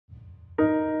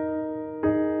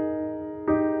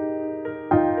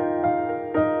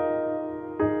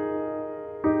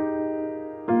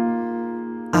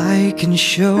can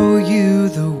show you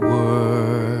the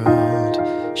world,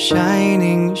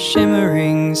 shining,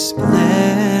 shimmering,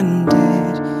 splendid.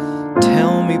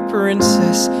 Tell me,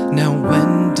 princess, now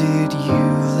when did you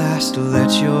last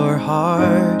let your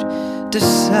heart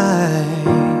decide?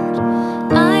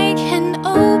 I can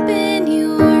open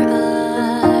your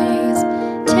eyes,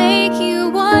 take you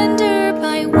wonder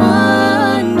by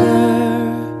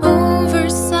wonder, over,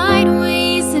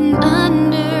 sideways, and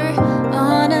under,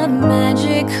 on a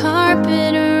magic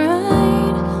carpet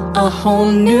ride. A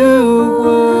whole new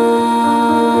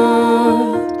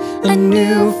world, a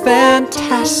new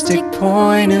fantastic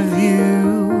point of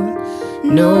view.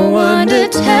 No one to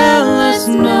tell us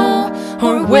no,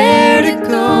 or where to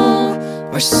go,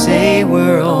 or say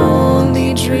we're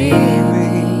only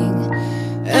dreaming.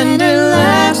 And at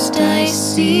last I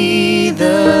see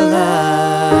the light.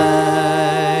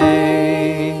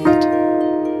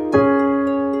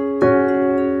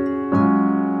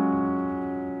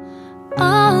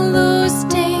 All those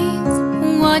days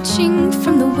watching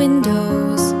from the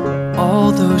windows,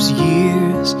 all those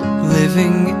years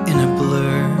living in a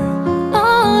blur,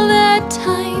 all that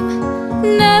time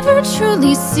never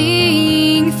truly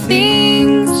seeing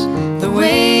things the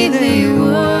way they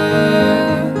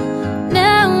were.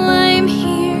 Now I'm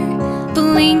here,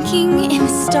 blinking in the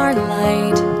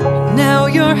starlight. Now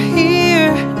you're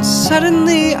here, and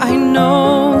suddenly I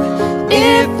know,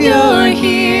 if you're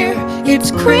here,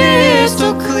 it's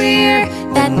crystal clear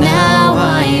that now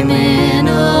I'm in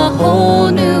a whole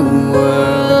new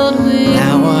world with you.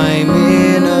 Now I'm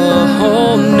in a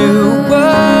whole new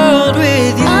world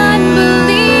with you.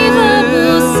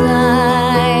 Unbelievable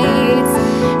sights,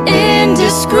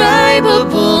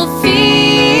 indescribable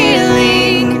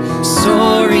feeling,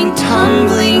 soaring,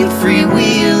 tumbling,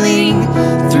 freewheeling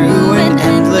through an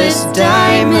endless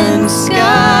diamond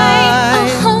sky. A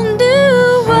whole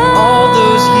new world. All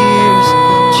those years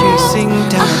chasing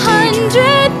down a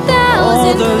daydream,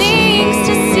 100,000 things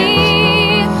to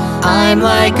see. I'm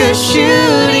like a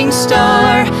shooting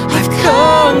star, I've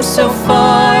come so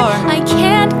far. I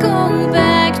can't go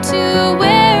back to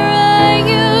where I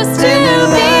used to And at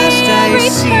last I be.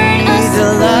 see Return us the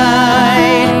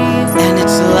light, and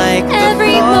it's like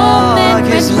every the moment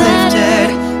fog is reflected.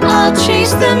 lifted. I'll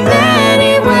chase them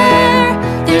anywhere.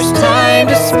 There's time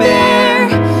to spare.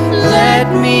 Let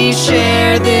me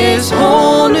share this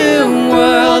whole new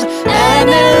world, and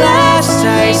at last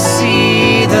I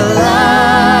see the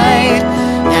light,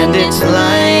 and it's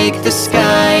like the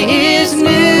sky is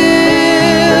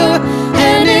new,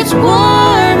 and it's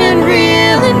warm and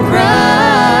real and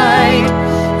bright,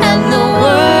 and the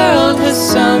world has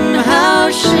somehow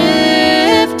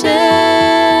shifted.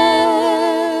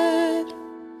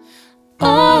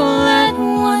 All at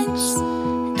once,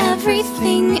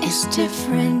 everything is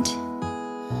different.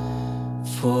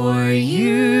 For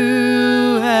you.